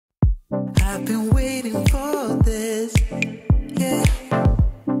I've been waiting for this. Yeah,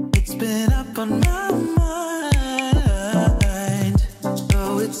 it's been up on my mind.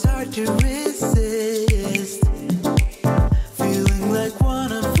 Oh, it's hard to resist. Feeling like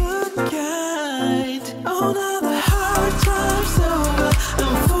one of a kind. Oh, now the hard time's over.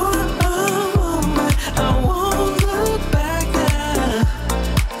 And for a moment I won't look back now.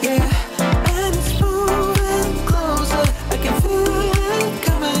 Yeah, and it's moving closer. I can feel it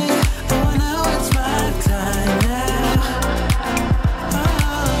coming. Oh, now it's my time now. Oh,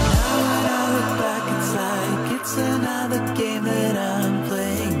 now when I look back, it's like it's another game that I'm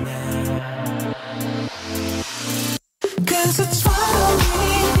playing now. 'Cause it's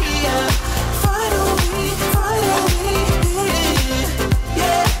finally here, finally, finally here,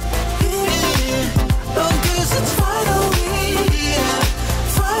 yeah, here. Oh, 'cause it's finally here,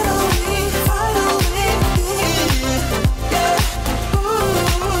 finally, finally here, yeah. Ooh.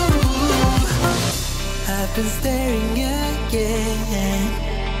 I've been staring again,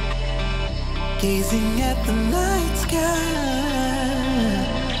 gazing at the night sky,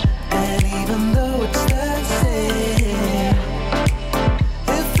 and even though it's the same,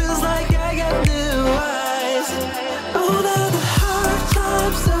 it feels like I got new eyes. Oh, now the hard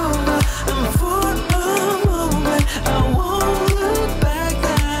time's over, and for a moment I won't look back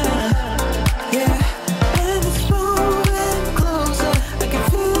now. Yeah, and it's moving closer. I can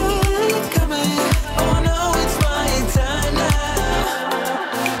feel it coming. Oh, no, it's my time now.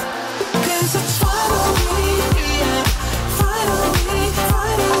 'Cause it's finally here, finally,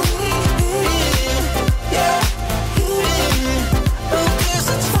 finally here, yeah, here. Oh, 'cause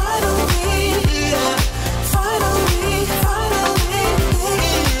it's finally here, finally, finally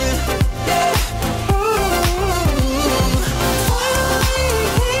here, yeah. Ooh. Finally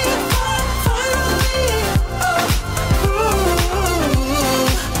here, finally, oh. Ooh.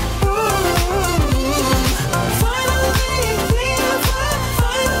 Ooh. Finally here,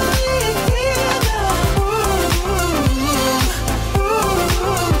 finally here now.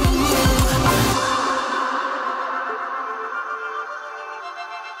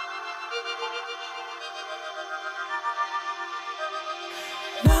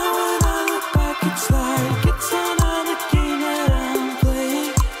 Now when I look back, it's like it's another game that I'm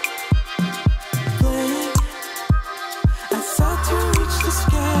playing. I thought to reach the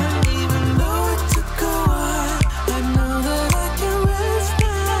sky, even though it took a while. I know that I can rest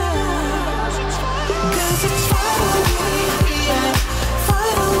now. 'Cause it's finally here,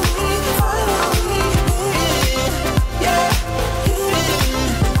 finally, finally here, yeah, here.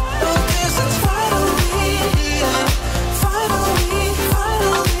 Oh, 'cause it's finally here, finally,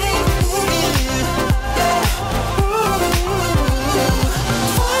 finally here, yeah. Ooh.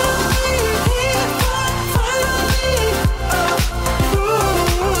 Finally here, finally, oh. Ooh.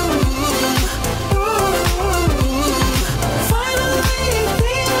 Ooh. Finally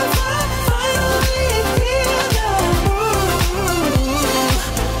here, finally here now.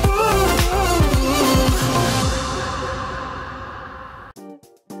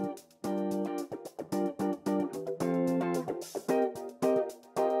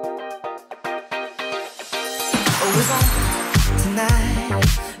 Oh, it's on tonight.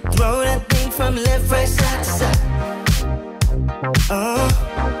 Throw that thing from left, right, side to side.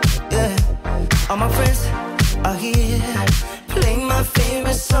 Yeah. All my friends are here. Play my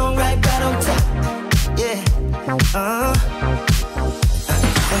favorite song right on top. Yeah.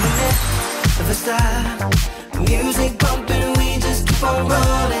 And we never stop. Music bumping, we just keep on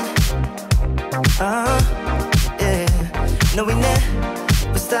rolling. Yeah. No, we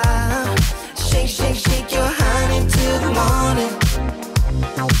never stop. Shake, shake, shake your honey till the morning.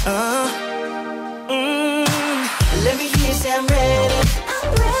 Let me hear you say I'm ready. I'm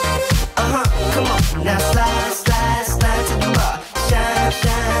ready. Come on, now slide, slide, slide to the bar. Shine,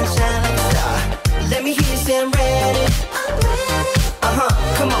 shine, shine like a star. Let me hear you say I'm ready. I'm ready.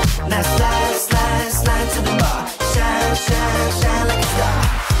 Come on, now slide, slide, slide to the bar. Shine, shine, shine like a star.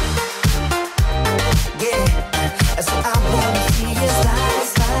 Yeah, so I wanna see you slide,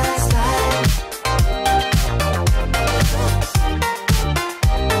 slide, slide.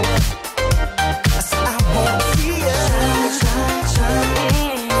 So I wanna see you shine, shine, shine.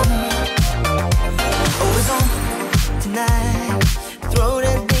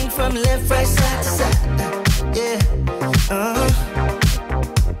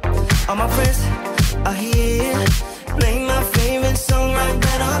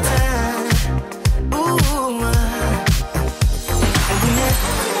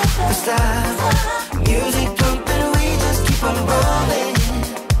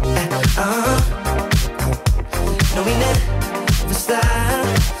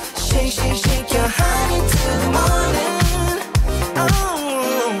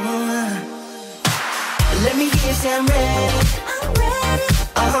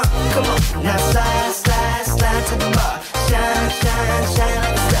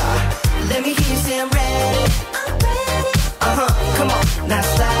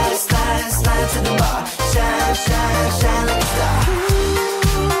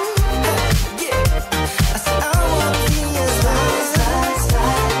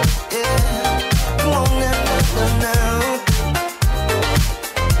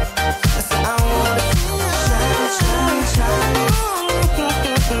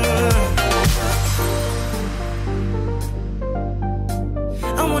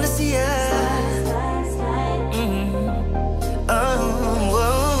 see ya.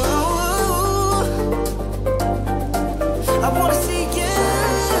 I wanna see you.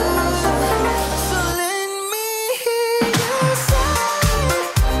 So let me hear you say,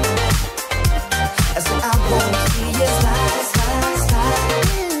 I said I wanna see you slide, slide, slide.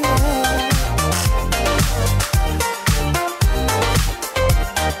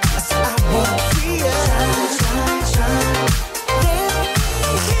 I said I wanna see you shine, shine, shine.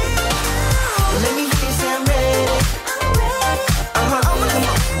 Let me hear you say I'm ready. Come on.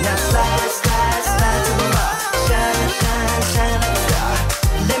 Now slide, slide, slide to the bar. Shine, shine, shine like a star.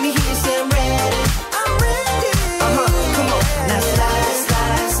 Let me hear you say I'm ready. Come on. Now slide,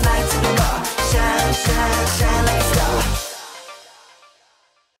 slide, slide to the bar. Shine, shine, shine like a star.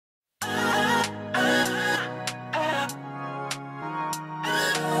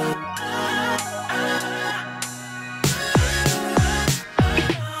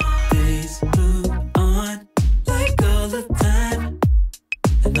 Days move on like all the time,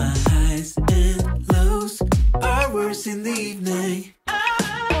 and my highs and lows are worse in the evening.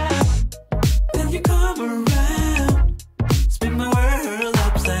 Then you come around, spin my world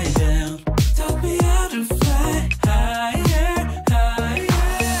upside down, taught me how to fly higher, higher.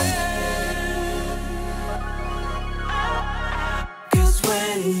 'Cause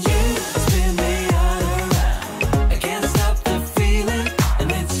when you spin me all around, I can't stop the feeling,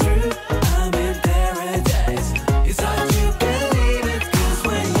 and it's true, I'm in paradise. It's hard to believe it, 'cause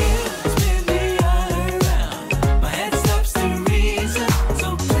when you spin me all around, my head stops to reason. So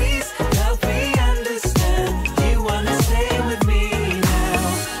please help me understand, you wanna stay with me now.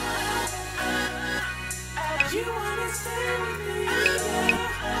 You wanna stay with me now.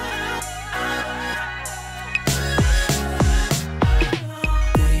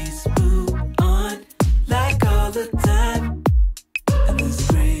 Days move on like all the time, and this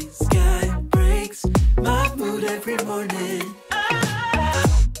gray sky breaks my mood every morning.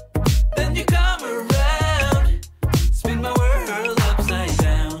 Then you come around, spin my world upside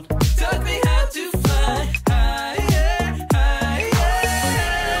down, taught me how to fly higher, higher.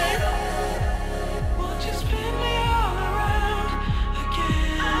 Won't you spin me all around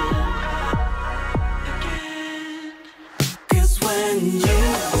again, again? 'Cause when you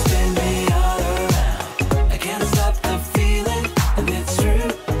spin me all around, I can't stop the feeling, and it's true,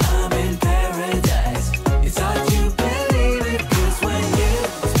 I'm in paradise. It's hard to believe it, 'cause when you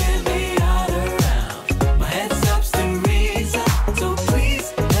spin me all around, my head stops to reason. So please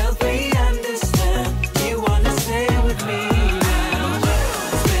help me understand, you wanna stay with me now.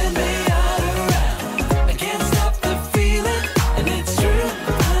 Spin me all around, I can't stop the feeling, and it's true,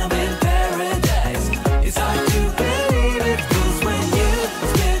 I'm in paradise. It's hard to believe it, 'cause when you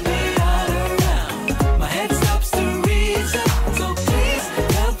spin me all around, my head stops to reason. So please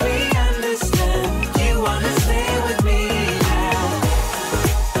help me understand, you wanna stay with me now.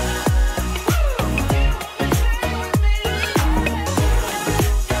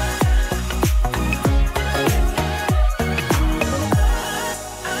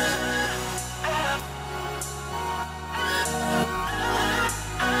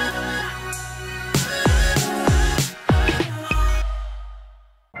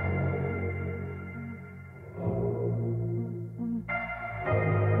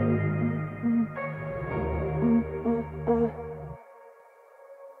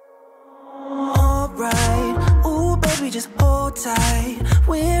 Alright, ooh baby, just hold tight.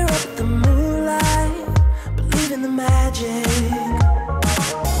 We're up the moonlight, believe in the magic.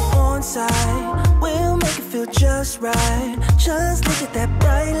 On side, we'll make it feel just right. Just look at that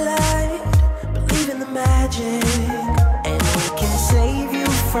bright light, believe in the magic. And we can save you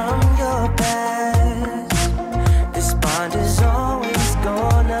from your past. This bond is always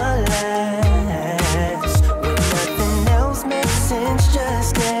gonna last. When nothing else makes sense,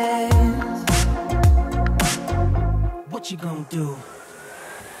 just dance. What you gonna do?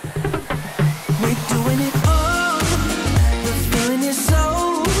 We're doing it all. The feeling is so.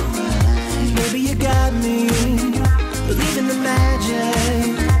 Baby, you got me. Believe in the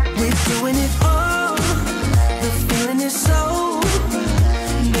magic. We're doing it all. The feeling is so.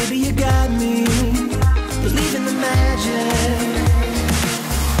 Baby, you got me. Believe in the magic.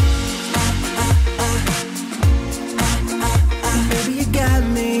 Baby, you got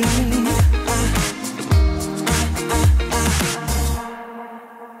me.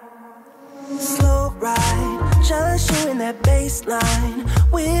 Slow ride, just you in that baseline.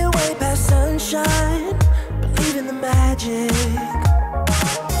 We're way past sunshine. Believe in the magic.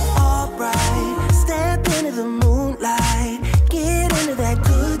 Alright, step into the moonlight. Get into that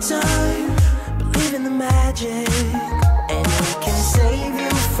good time. Believe in the magic. And we can save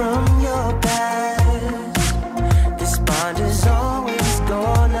you from from your past. This bond is always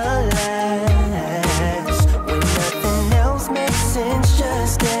gonna last. When nothing else makes sense,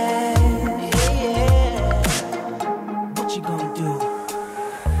 just dance. Yeah. What you gonna do?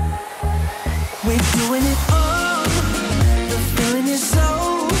 We're doing it all. The feeling is so.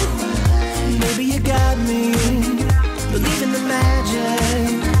 Maybe you got me. Believe in the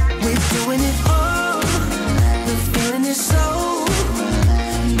magic. We're doing it all. The feeling is so.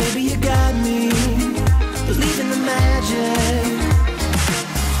 Maybe you got me. Believe in the magic.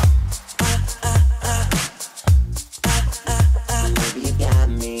 Maybe you got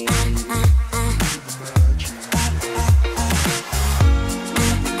me.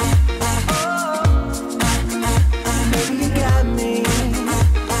 Maybe you got me.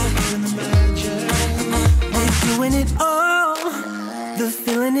 We're doing it all. The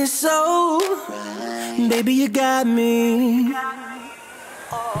feeling is so. Baby, you got me.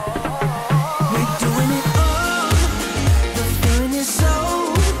 We're doing it all. The feeling is so.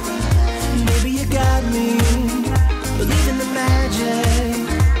 Baby, you got me. Believe in the magic.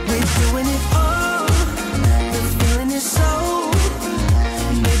 We're doing it all. The feeling is so.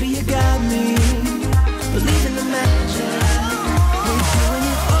 Baby, you got me. Believe in the magic. We're doing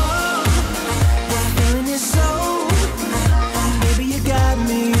it all. The feeling is so. Baby, you got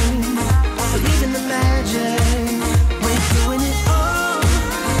me. Believe in the magic. We're doing it all.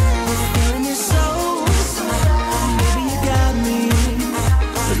 The feeling is so. Baby, you got me.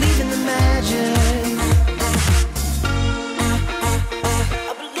 Believe in the magic.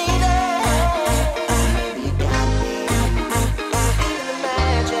 I believe it. Baby, you got me. Believe in the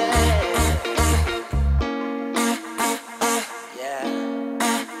magic. Yeah.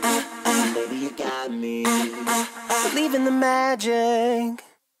 Baby, you got me. Believe in the magic.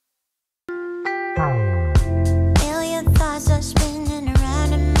 Million thoughts are spinning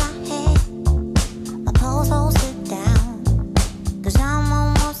around in my head. My pulse holds it down, 'cause I'm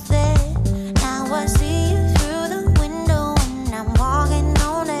almost there. Now I see you through the window and I'm walking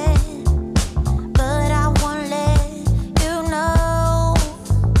on it. But I won't let you know.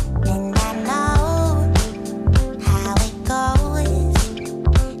 And I know how it goes.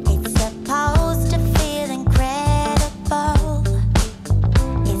 It's supposed to feel incredible.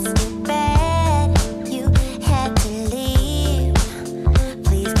 It's too bad you had to leave.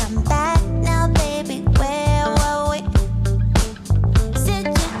 Please come back now, baby. Where were we? Such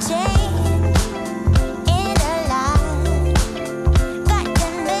a change in a life. Got the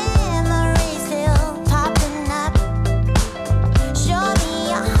memories still popping up. Show me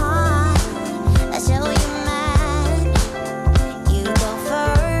your heart, I'll show you mine. You go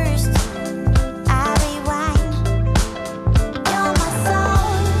first, I'll rewind. You're my soul,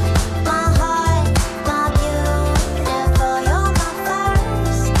 my heart, my beautiful. You're my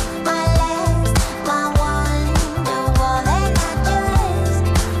first, my last, my wonderwall. And I just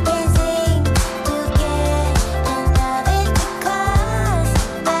can't seem to get enough. It's because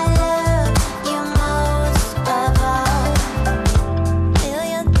I love you most of all.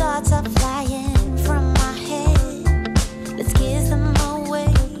 Million thoughts are flying from my head. Let's kiss them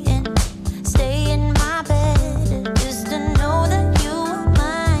away and stay in my bed. Just to know that you are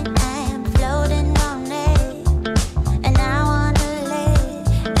mine, I am floating on it. And I wanna let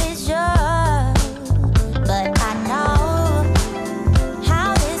this show, but I know how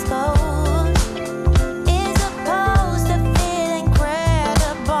this goes. It's supposed to feel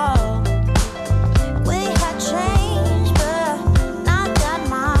incredible. We had changed, but not that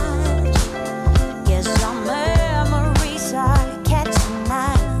much. Guess our memories are catching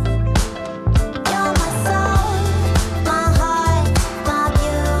up. You're my soul, my heart, my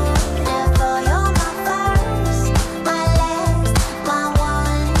beautiful. You're my first, my last, my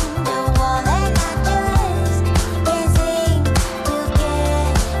wonderwall. And I just can't seem to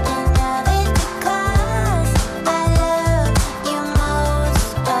get enough. It's because I love you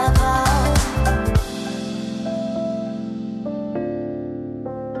most of all.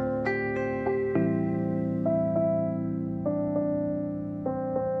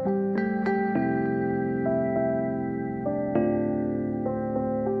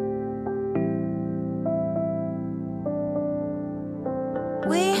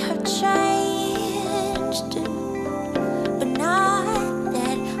 We have changed, but not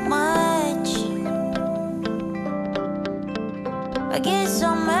that much. I guess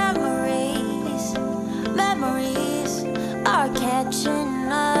our memories are catching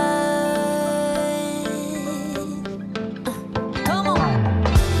up. Come on.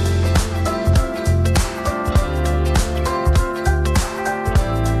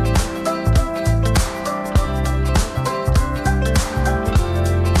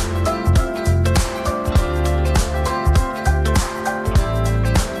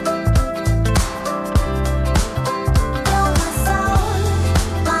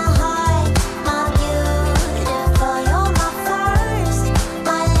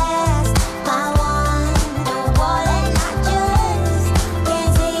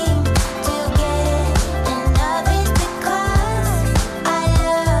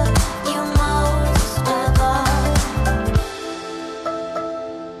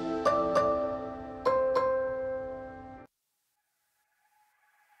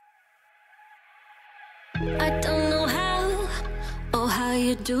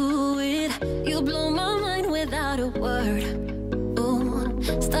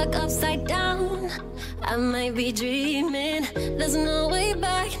 stuck upside down. I might be dreaming, there's no way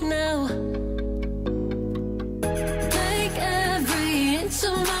back now. Take every inch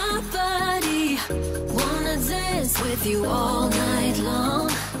of my body, wanna dance with you all night long.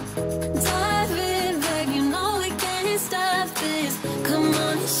 Dive in, babe, you know we can't stop this. Come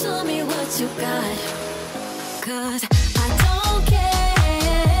on and show me what you got, 'cause I don't care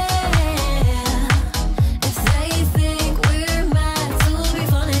if they think we're mad to be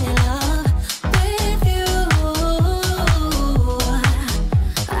falling in love with you.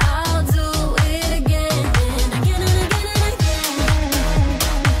 I'll do it again and again and again and again.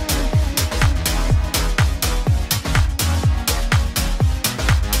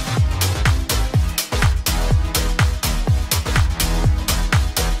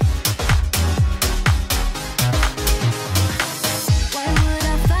 Why would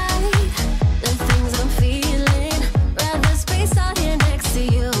I fight the things I'm feeling? Rather space out here next to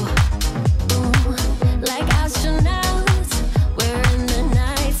you. Ooh, like astronauts, we're in the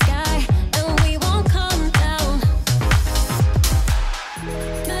night sky and we won't come down.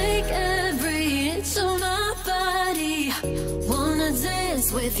 Make every inch of my body, wanna dance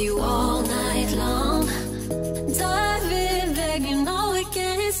with you all night long. Dive in, babe, you know we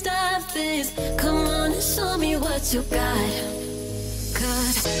can't stop this. Come on and show me what you got,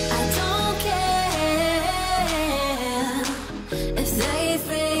 'cause I don't care if they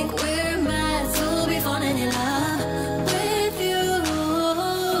think we're mad to be falling in love with you.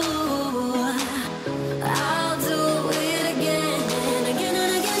 I'll do it again and again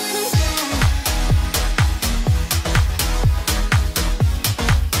and again and again.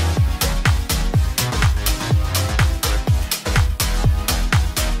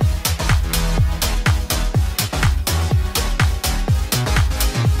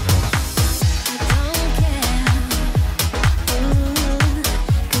 I don't care,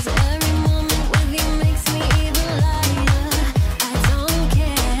 'cause every moment with you makes me even lighter. I don't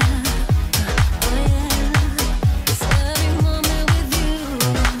care, oh yeah, 'cause every moment with you.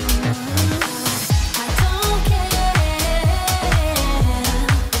 I don't care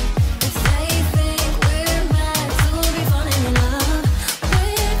if they think we're mad to be falling in love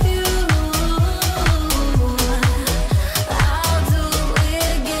with you. I'll do it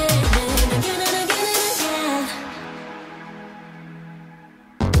again and again and again and again.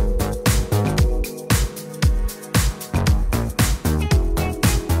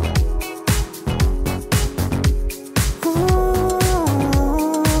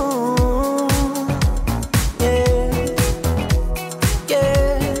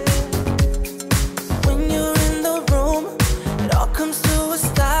 When you're in the room, it all comes to a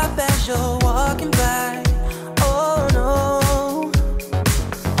stop as you're walking by. Oh no,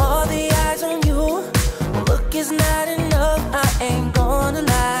 all the eyes on you. Look is not enough, I ain't gonna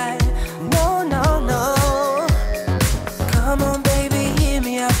lie. No, no, no. Come on, baby, hear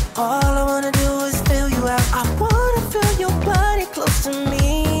me out. All I wanna do is fill you out. I wanna feel your body close to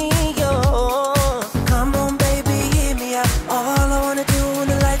me, yo. Come on, baby, hear me out. All I wanna do when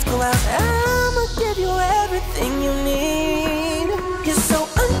the lights go out, I'ma give you everything you need. You're so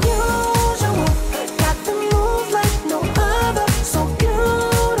unusual, got the move like no other. So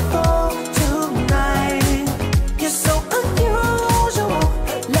beautiful tonight. You're so unusual.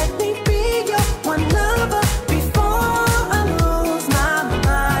 Let me be your one lover before I lose my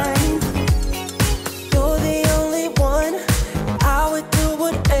mind. You're the only one. I would do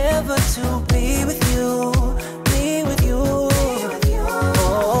whatever to be with you. Be with you.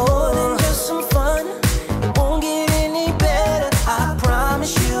 More than just some fun. It won't get any better. I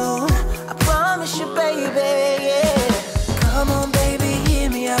promise you. I promise you, baby. Yeah. Come on, baby, hear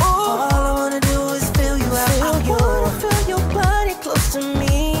me out. All I wanna do is fill you out. I wanna feel your body close to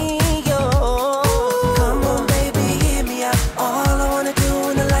me, yo. Come on, baby, hear me out. All I wanna do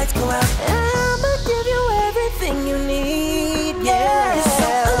when the lights go out, I'ma give you everything you need. Yeah. You're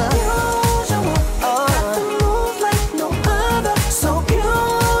so unusual. Got the move like no other. So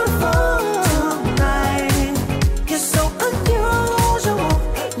beautiful tonight. You're so unusual.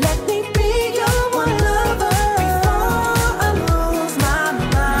 Let me be your one lover before I lose my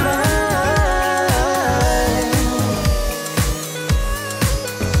mind.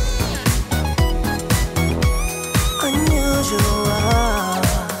 Unusual.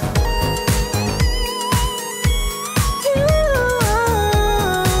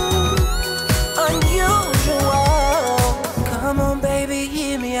 Unusual. Come on, baby,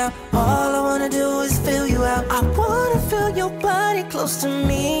 hear me out. All I wanna do is fill you out. I wanna feel your body close to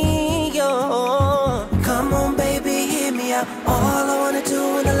me, yo. Come on, baby, hear me out. All I wanna do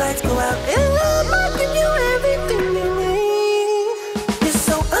when the lights go out, I'ma give you everything you need. You're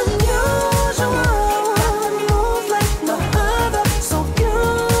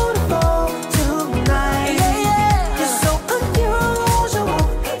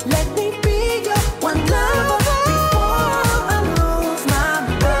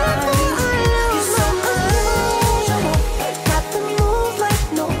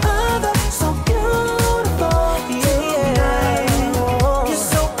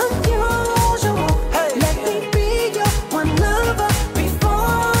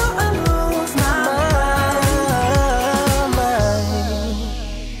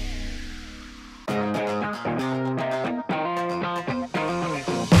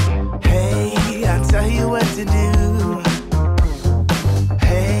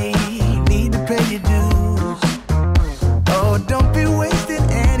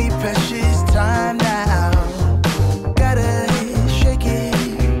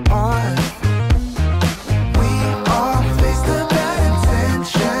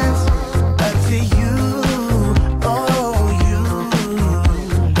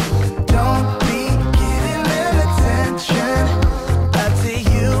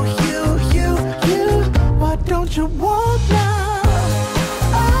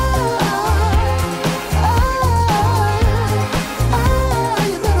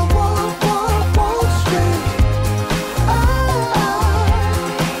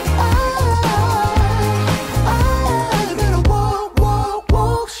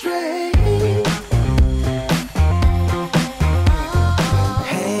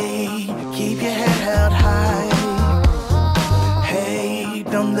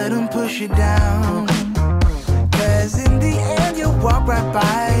you down. 'Cause in the end you'll walk right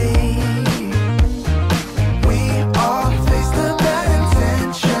by. We all face the bad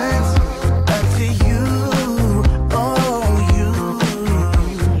intentions up to you, oh you.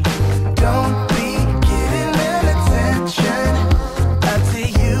 Don't be giving them attention up to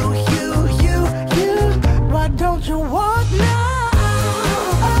you, you. Why don't you walk now?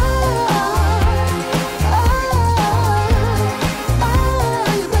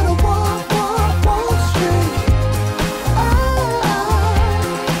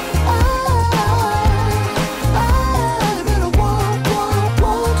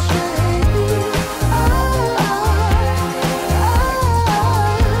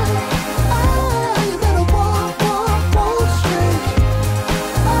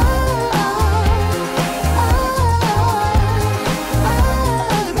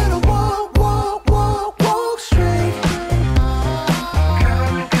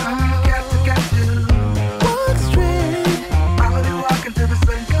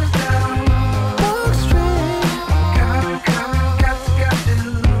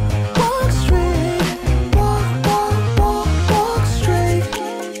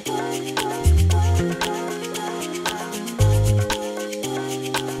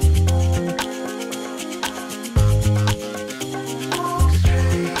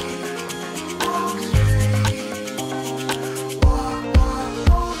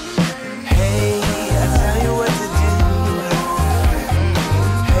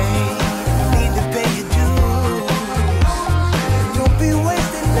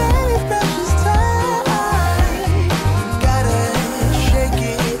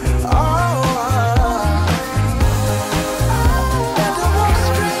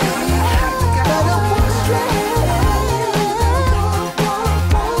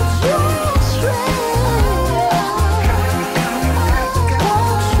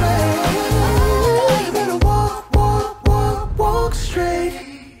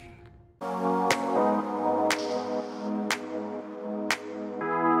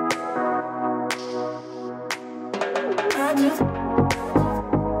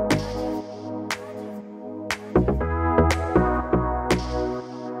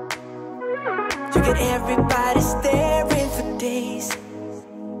 You got everybody staring for days.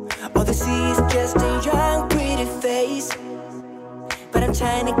 All they see is just a young, pretty face. But I'm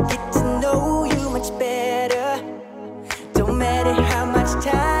trying to get to know you much better. Don't matter how much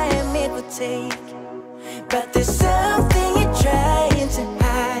time it will take. But there's something you're trying to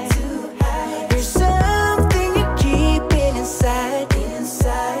hide. There's something you're keeping inside.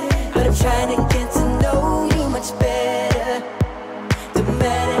 But I'm trying to get to know you much better. Don't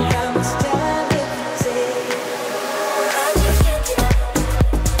matter how much time it will take. I just can't give up.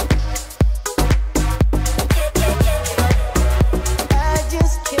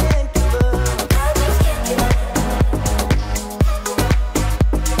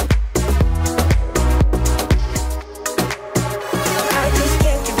 I just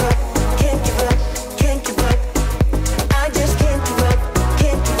can't give up, can't give up, can't give up. I just can't give up,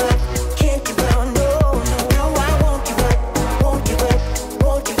 can't give up, can't give up. No, no, I won't give up, won't give up,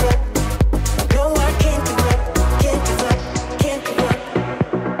 won't give up. No, I can't give up, can't give up, can't give up.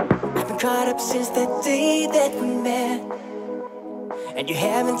 I've been caught up since the day that we met, and you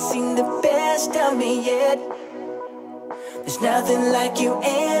haven't seen the best of me yet. There's nothing like you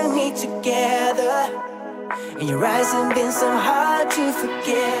and me together, and your eyes have been so hard to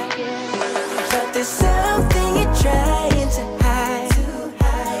forget. But there's something you're trying to hide.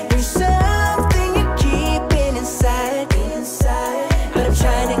 There's something you're keeping inside. But I'm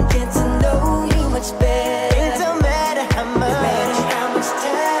trying to get to know you much better. It don't matter how much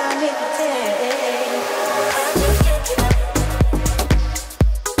time it will take.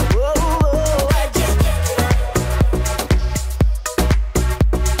 Whoa, I just can't give up.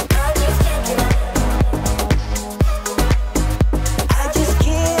 I just can't give up. I just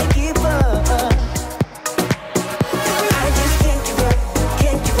can't give up. I just can't give up,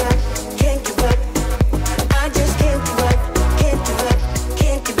 can't give up, can't give up. I just can't give up, can't give up,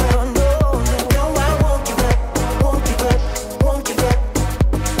 can't give up. No, I won't give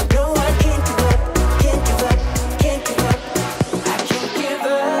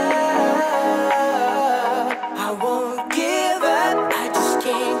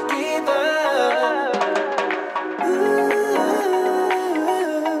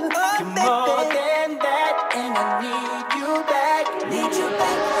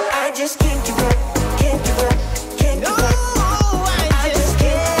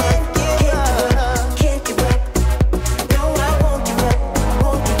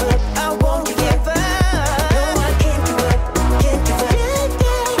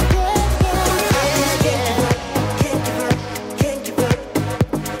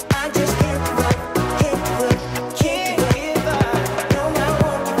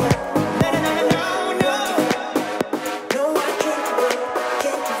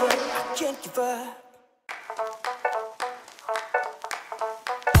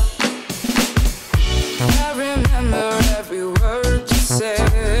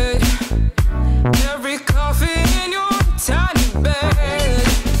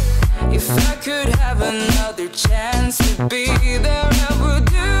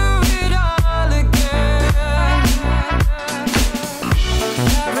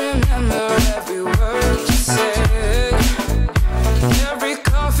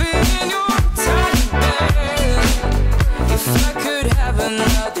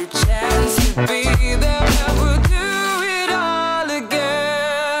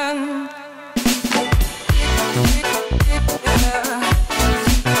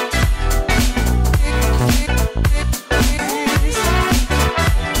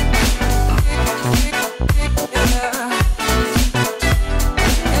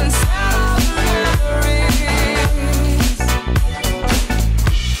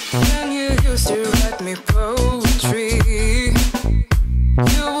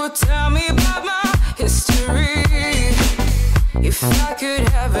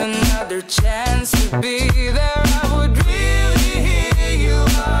another chance to be there, I would really hear you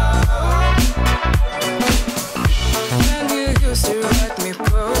out. And you used to write me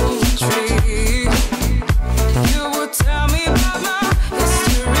poetry. You would tell me about my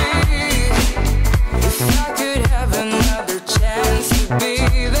history. If I could have another chance to be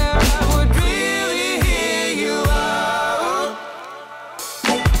there, I would really hear you out.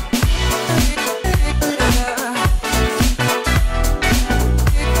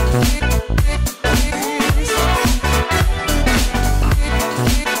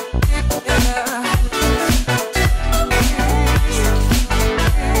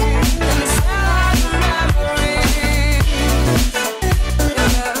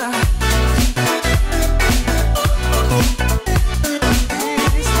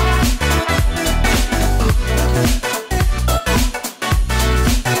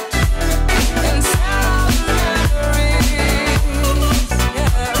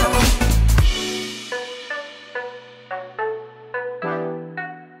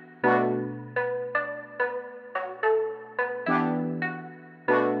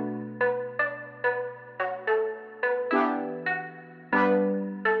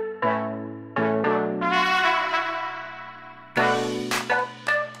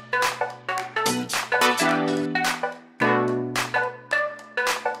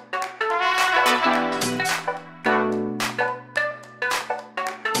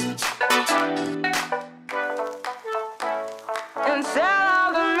 And sell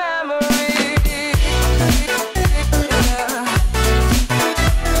all the memories.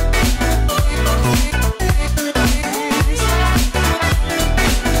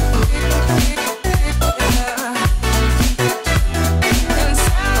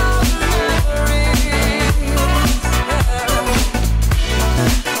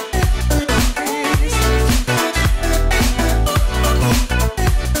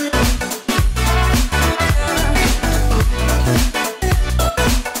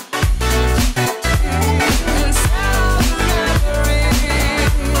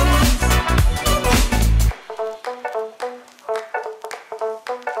 all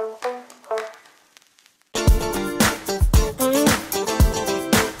the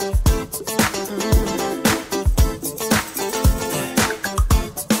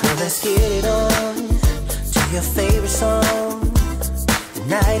Let's get it on to your favorite song. The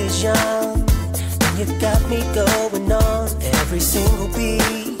night is young and you got me going on. Every single beat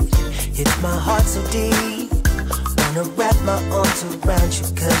hits my heart so deep. Wanna wrap my arms around you,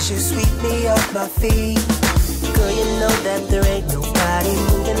 cause you sweep me off my feet. Girl, you know that there ain't nobody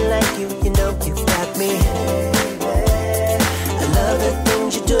moving like you. You know you got me. I love the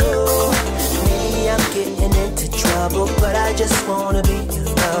things you do. Maybe I'm getting into trouble, but I just wanna be your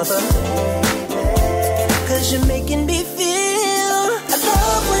lover. Cause you're making me feel. I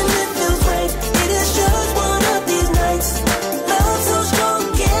love when it feels right. It is just one of these nights. Love so strong,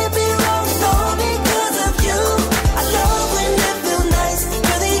 can't be wrong. It's all because of you. I love when it feels nice.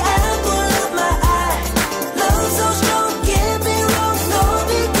 You're the apple of my eye. Love so strong, can't be wrong. It's all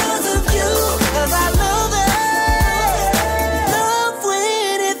because of you. Cause I love it. Love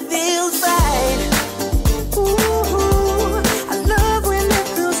when it feels right. Ooh, I love when it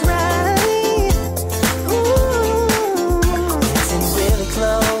feels right. Ooh, getting really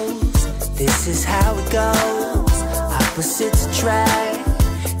close. This is how it goes. Opposites attract.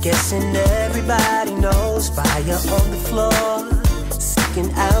 Guessing everybody knows. Fire on the floor,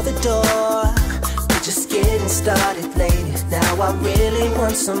 sticking out the door. We're just getting started, lady. Now I really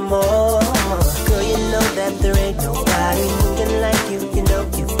want some more. Girl, you know that there ain't nobody moving like you. You know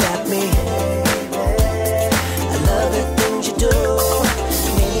you got me. I love the things you do.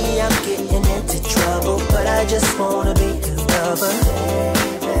 Maybe I'm getting into trouble, but I just wanna be your lover.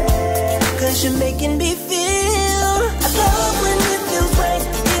 Cause you're making me feel. I love when it feels right.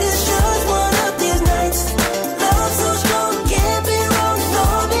 It is just one of these nights. Love so strong, can't be wrong. It's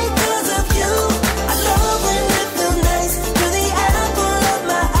all because of you. I love when it feels nice. You're the apple of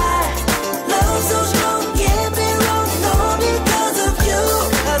my eye. Love so strong, can't be wrong. It's all because of you.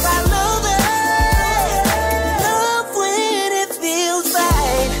 Cause I love it.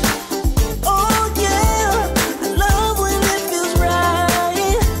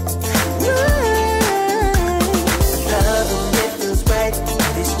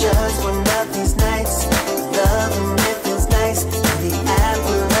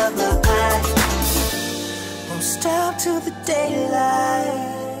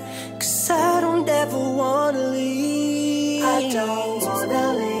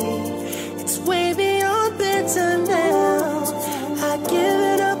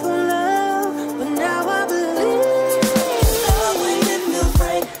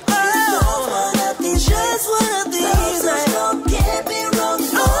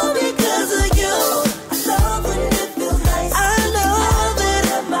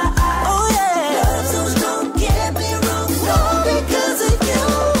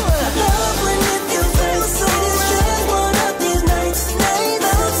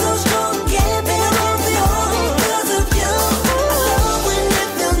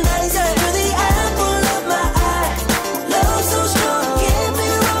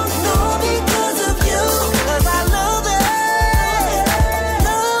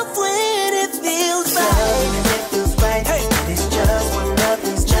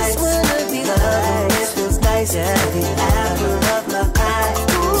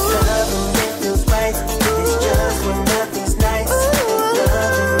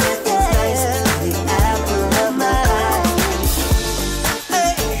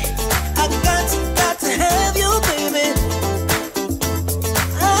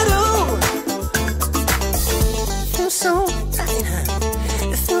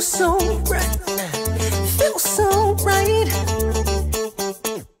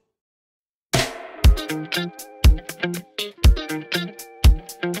 If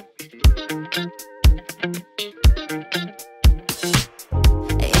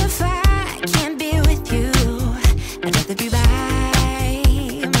I can't be with you, I'd rather be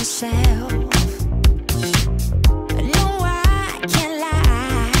by myself. No, I can't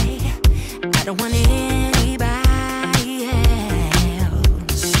lie, I don't want anybody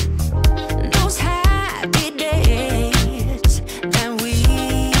else. Those happy days that we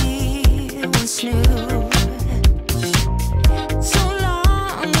once knew, so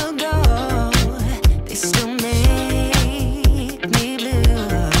long ago, they still make me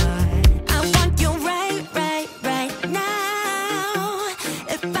blue. I want you right now.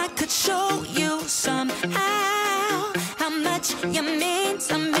 If I could show you somehow how much you mean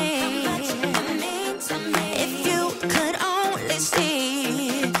to me. If you could only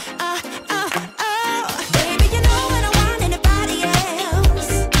see, baby, you know I don't want anybody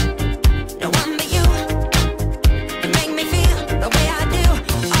else. No one but you. You make me feel the way I do.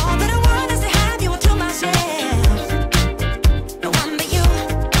 All that I want is to have you to myself. No one but you.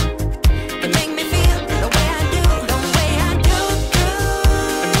 You make me feel the way I do. The way I do.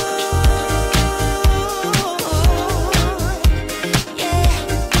 Yeah.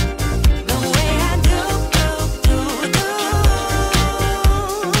 The way I do.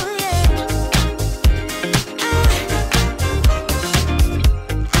 Yeah.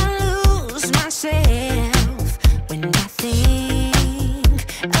 I lose myself when I think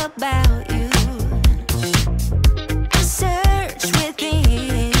about you. I search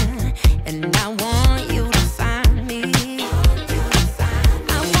within and I want you to find me.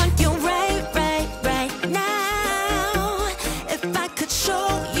 I want you right now. If I could show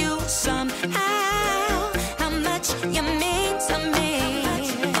you somehow how much you mean to me.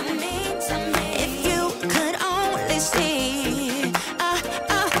 If you could only see,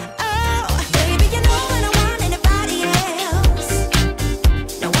 baby, you know I don't want anybody else.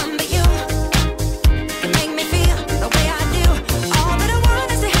 No one but you. You make me feel the way I do. All that I want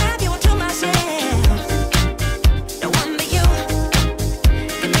is to have you to myself. No one but you.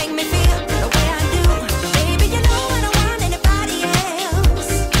 You make me feel the way I do. Baby, you know I don't want anybody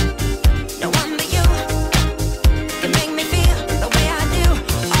else. No one but you. You make me feel the way I do.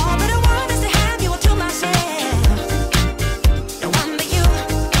 All that I want is to have you to myself. No one but you.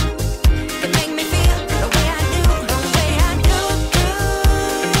 You make me feel the way I do. The way I do.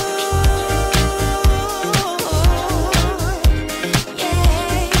 Yeah.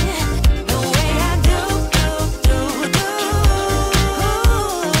 The way I do.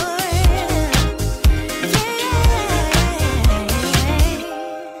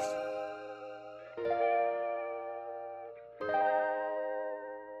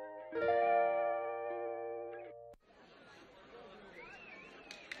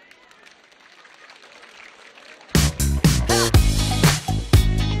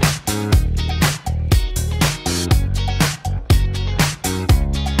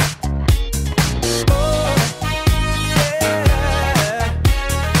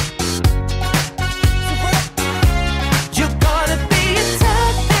 You're gonna be a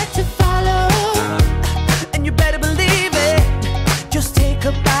tough act to follow, and you better believe it. Just take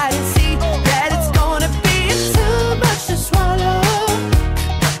a bite and see that it's gonna be too much to swallow.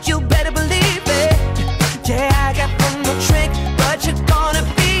 You better believe it. Yeah, I got one more trick, but you're gonna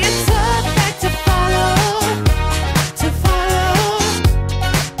be a tough act to follow.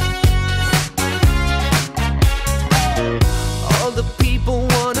 All the people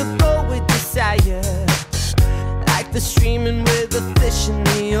wanna go with desire, like the streaming with the fish in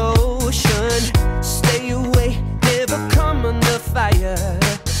the ocean. Stay away, never come under fire.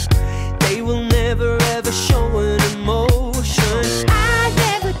 They will never ever show an emotion. I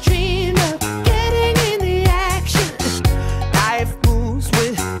never dreamed of getting in the action. Life moves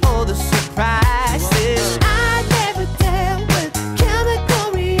with all the surprises. I never dealt with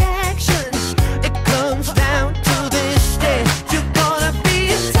chemical reactions. It comes down to this day. You're gonna be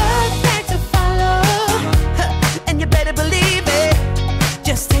a tough act to follow, and you better believe it.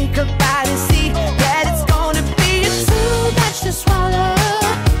 Just take a bite and see that it's gonna be too much to swallow.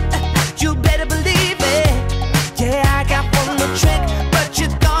 You better believe it. Yeah, I got one more trick, but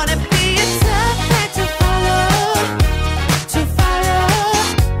you're gonna be a tough act to follow.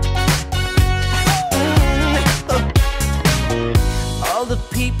 All the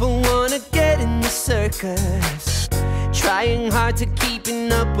people wanna get in the circus, trying hard to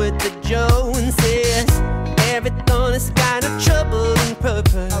keeping up with the Joneses. Marathon is kind of troubling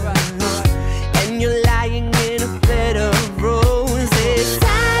purpose, and you're lying in a bed of roses.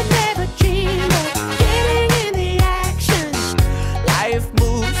 I never dreamed of getting in the action. Life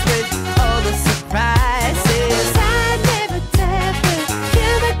moves with all the surprise.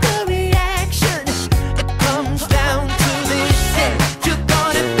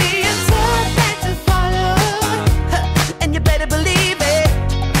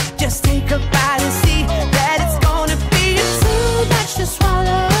 Just take a bite and see that it's gonna be too much to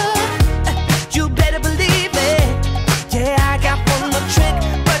swallow. You better believe it. Yeah, I got one more trick,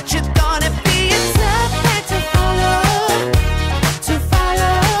 but you're gonna be a tough act to follow. To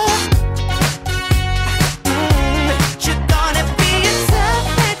follow. You're gonna be a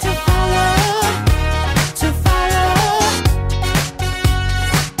tough act to follow. To follow.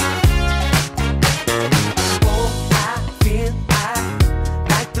 Oh, I feel I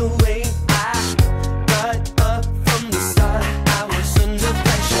like the way I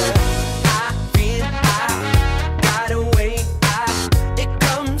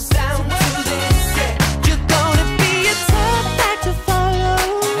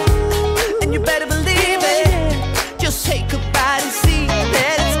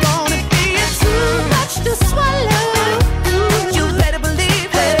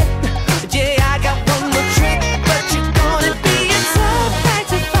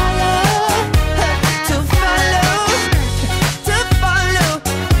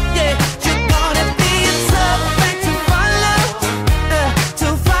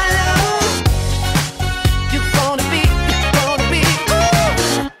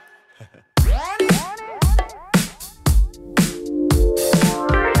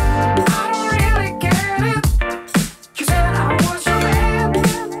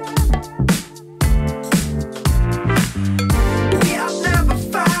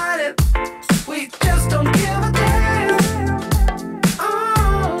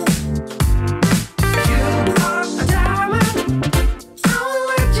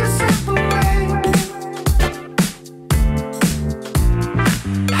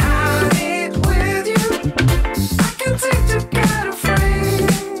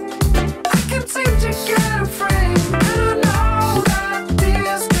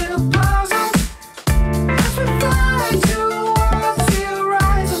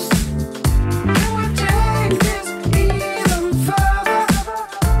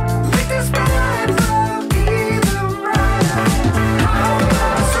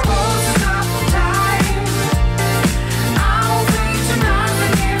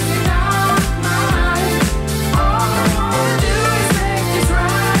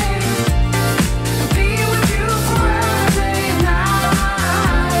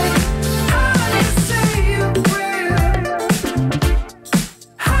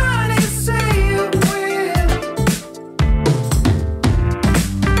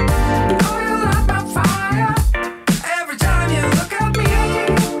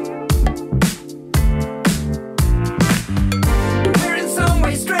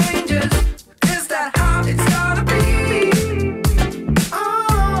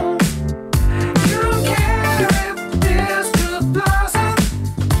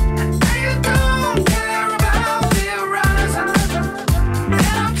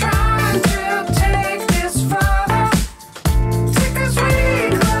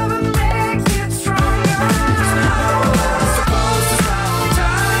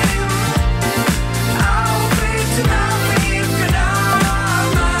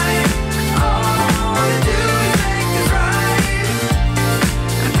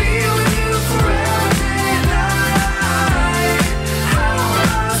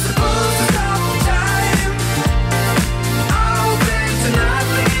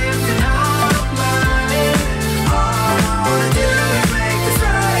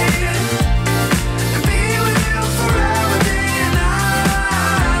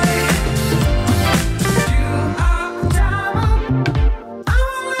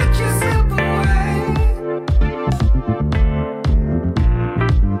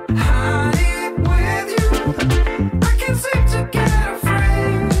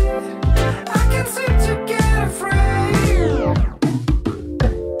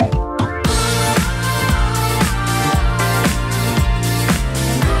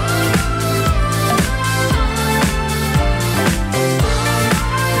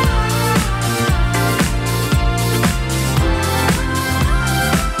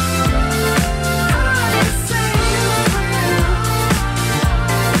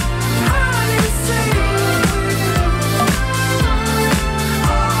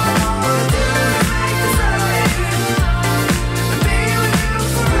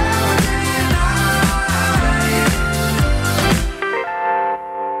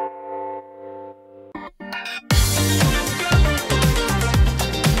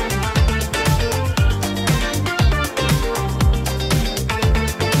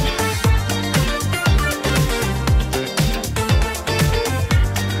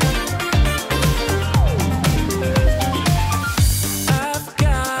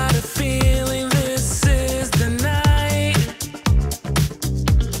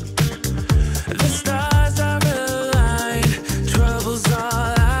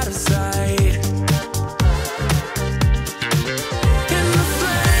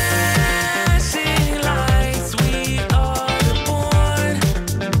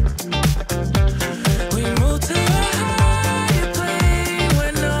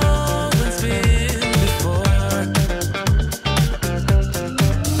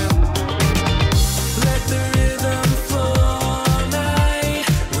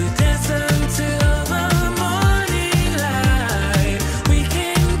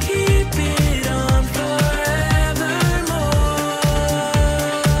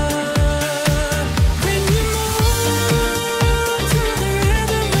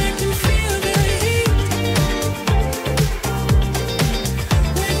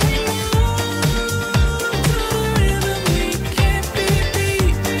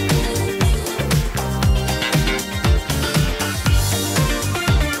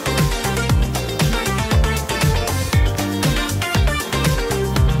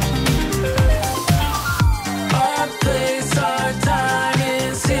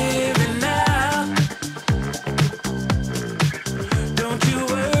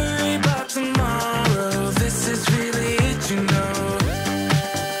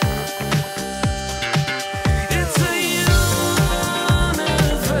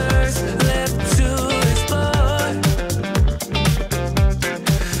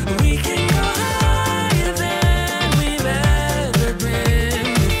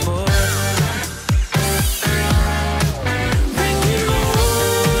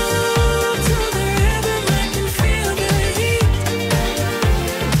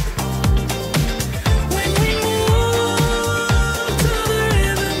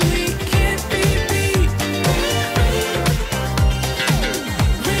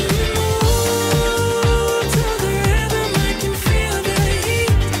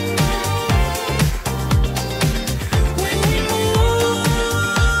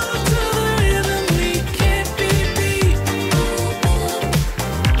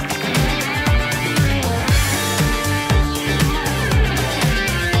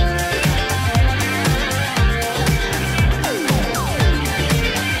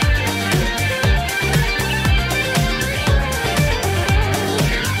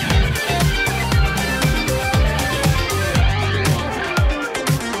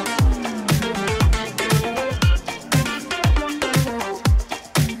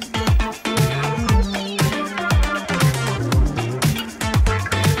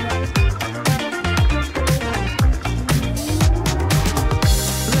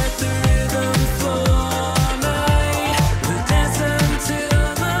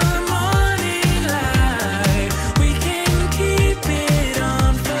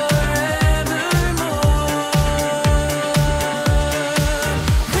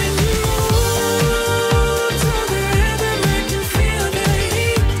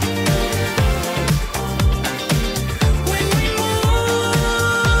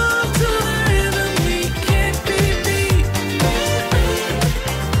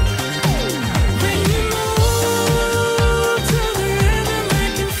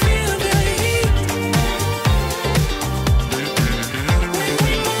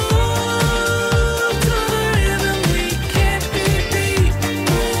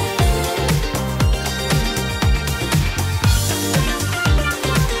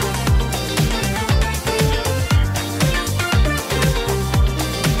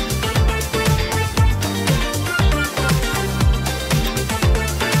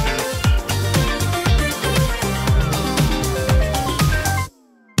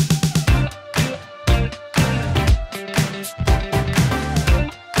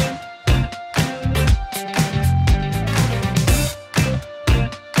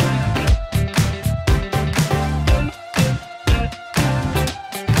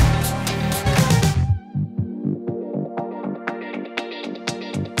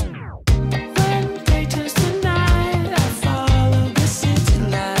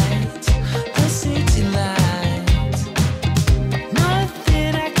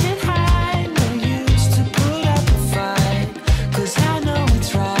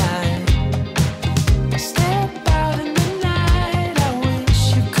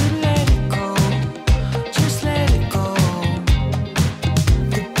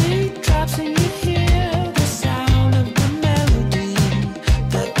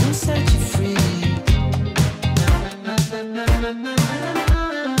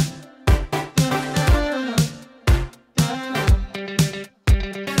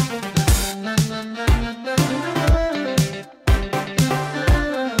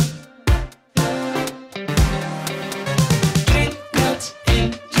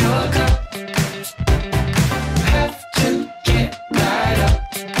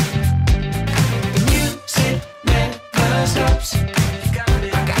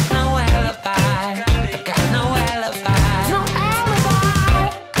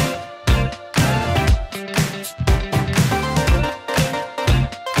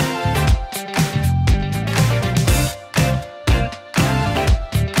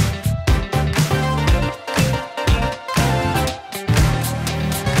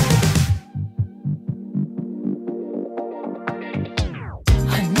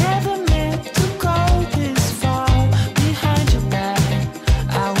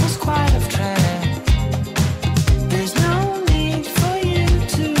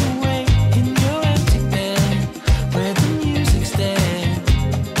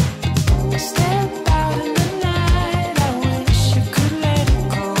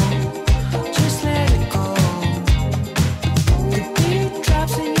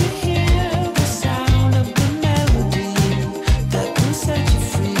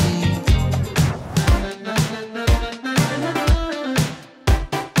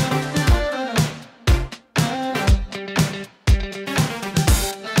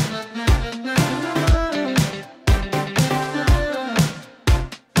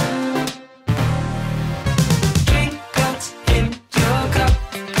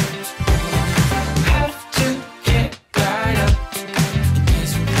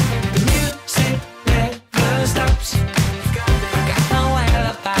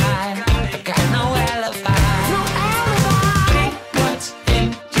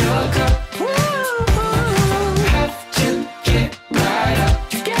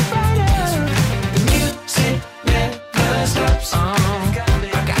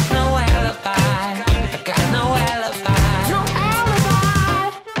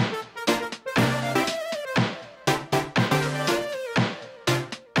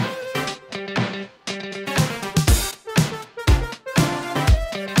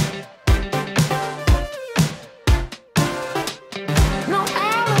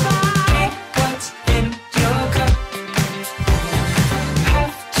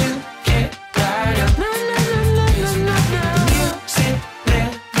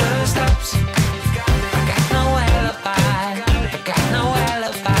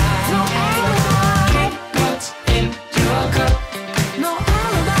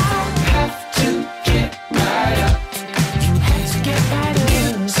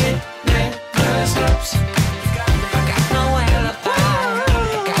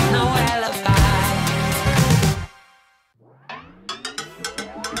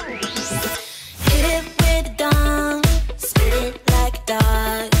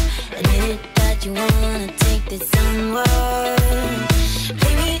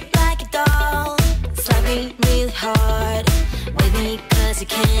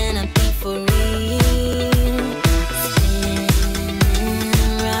can I be for real? Spinning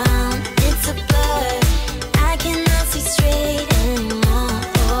around, it's a blur. I cannot see straight anymore.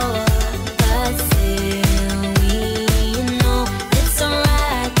 But still, we know it's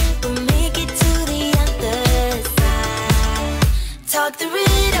alright. We'll make it to the other side. Talk the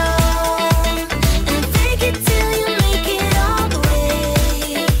riddle and fake it till you make it all the way.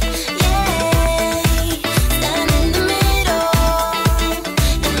 Yeah, stand in the middle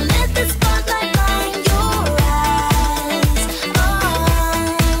and let the spotlight blind your eyes.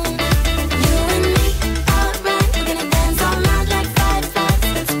 You and me, alright. We're gonna dance all night like fireflies.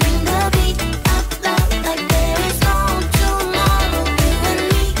 Let's bring the beat up loud like there is no tomorrow. You and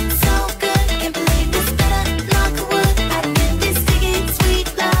me, so good. Can't believe this, better knock wood. I get this sticky sweet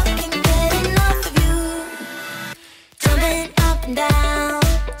love, can't get enough of you. Jumping up and down,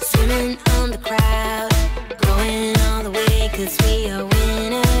 swimming on the crowd, going all the way 'cause we are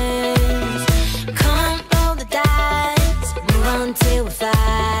winners. Come roll the dice, move on till we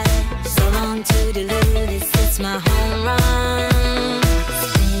fly. So long to dilute this, it's my home run.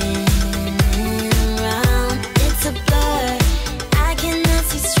 Spinning around, it's a blur. I cannot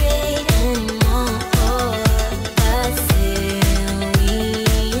see straight anymore. But still, we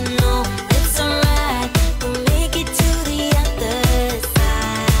know it's alright. We'll make it to the other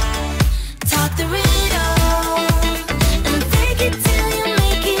side. Talk the riddle and fake it till you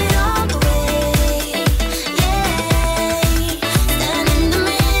make it all the way. Yeah, stand in the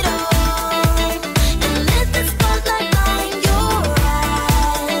middle and let the spotlight blind your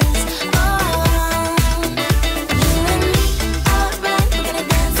eyes. You and me, alright. We're gonna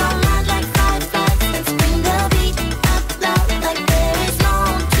dance all night like fireflies. Let's bring the beat up loud like there is no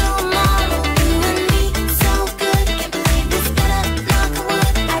tomorrow. You and me, so good. Can't believe this, better knock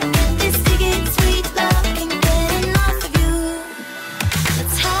wood. I get this sticky sweet love, can't get enough of you.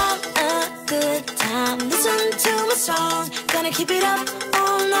 Let's have a good time. Listen to my song. Gonna keep it up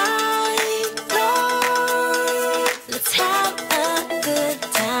all night long. Let's have a good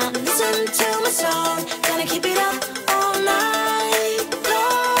time. Listen to my song. Gonna keep it up all night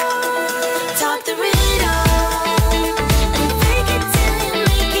long. Talk the riddle and fake it till you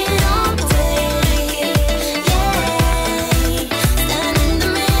make it all the way. Yeah, stand in the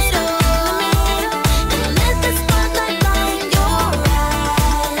middle and let the spotlight blind your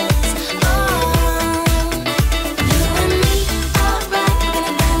eyes. You and me, alright. We're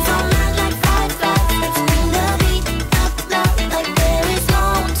gonna dance all night like fireflies. Let's bring the beat up loud like there is no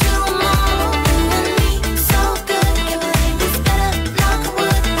tomorrow. You and me,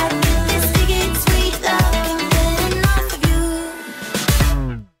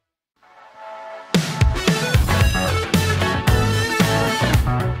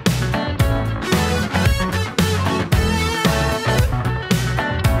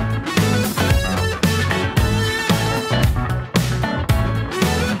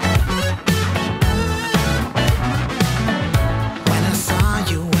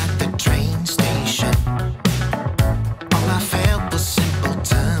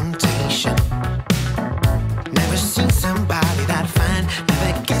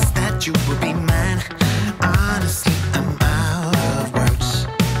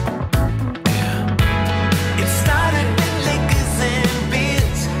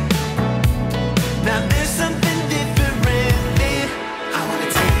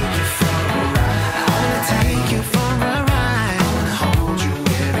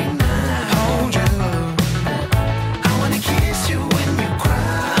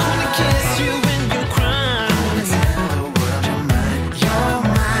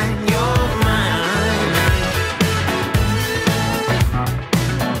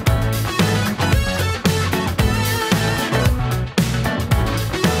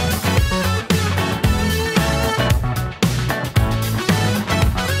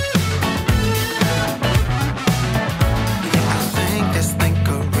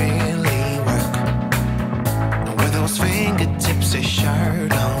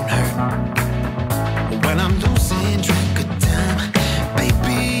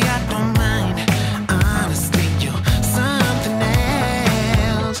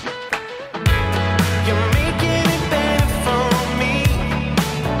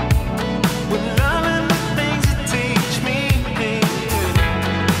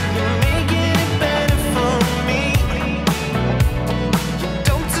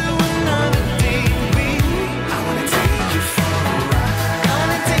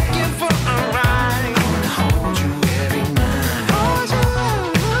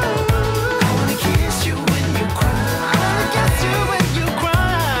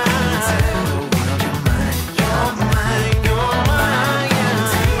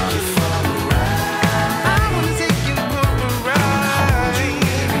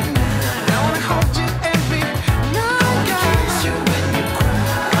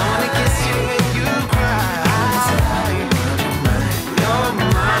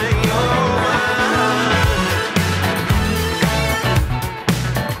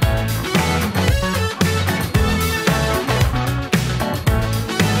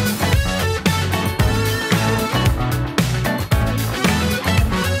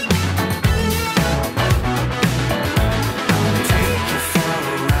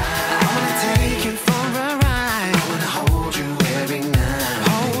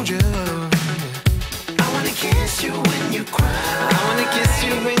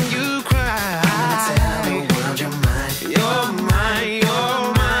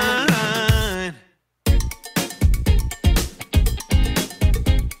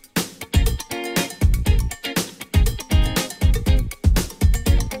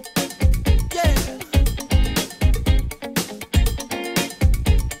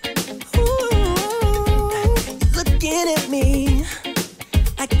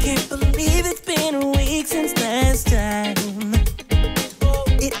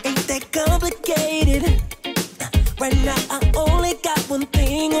 complicated. Right now I only got one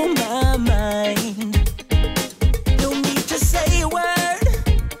thing on my mind. No need to say a word.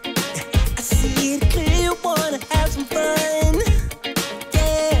 I see it clear, wanna have some fun.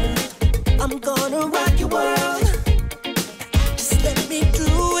 Yeah, I'm gonna rock your world. Just let me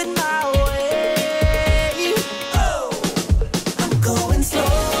do it my way. Oh, I'm going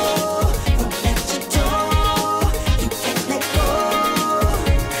slow. Won't let you go. You can't let go.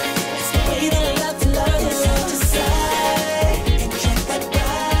 It's the way that I love to love you. Side to side and check that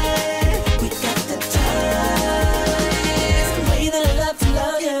ride. We got the time. It's the way that I love to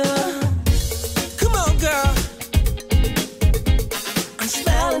love you. Come on, girl. I'm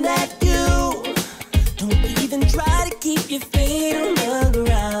smiling at you. Don't even try to keep your feet on the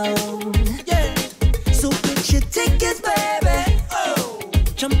ground. Yeah. So get your tickets, baby. Oh.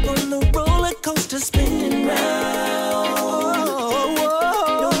 Jump on the roller coaster spinning round.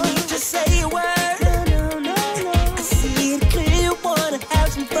 No need to say a word. I see it clear, wanna have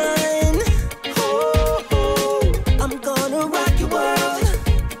some fun. Ooh, I'm gonna rock your world.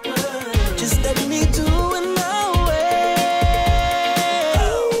 Just let me do it my way.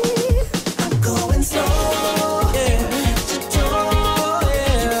 I'm going slow. Yeah. Let you go.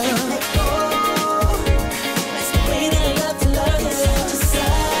 Yeah. Let go. That's the way that I love to love you. Side to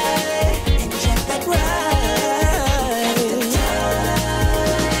side and check that ride. The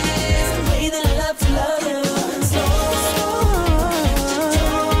time. It's the way that I love to love you. Slow,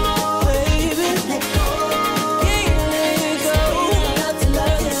 baby. Let go. Can't let go. I love to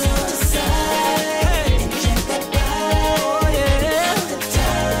love you. Side to side and check that ride. Oh yeah. The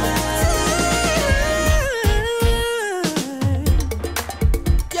time.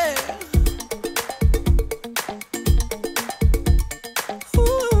 Yeah.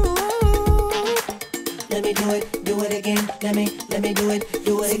 Let me do it again. Let me do it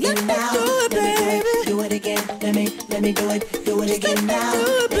again now. Do it again. Let me do it again now.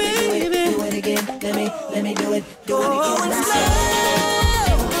 Do it again. Let me do it again now.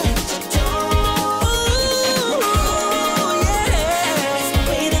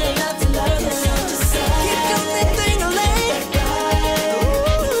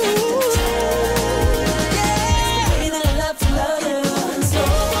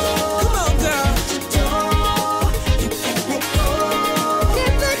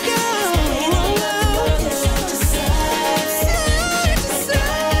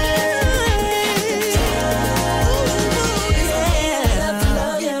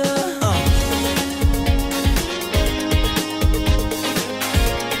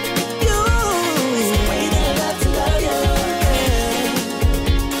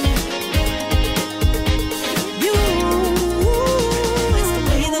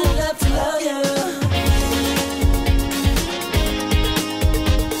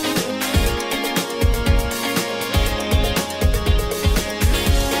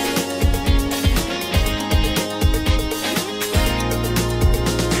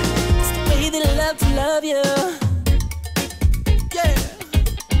 Love you.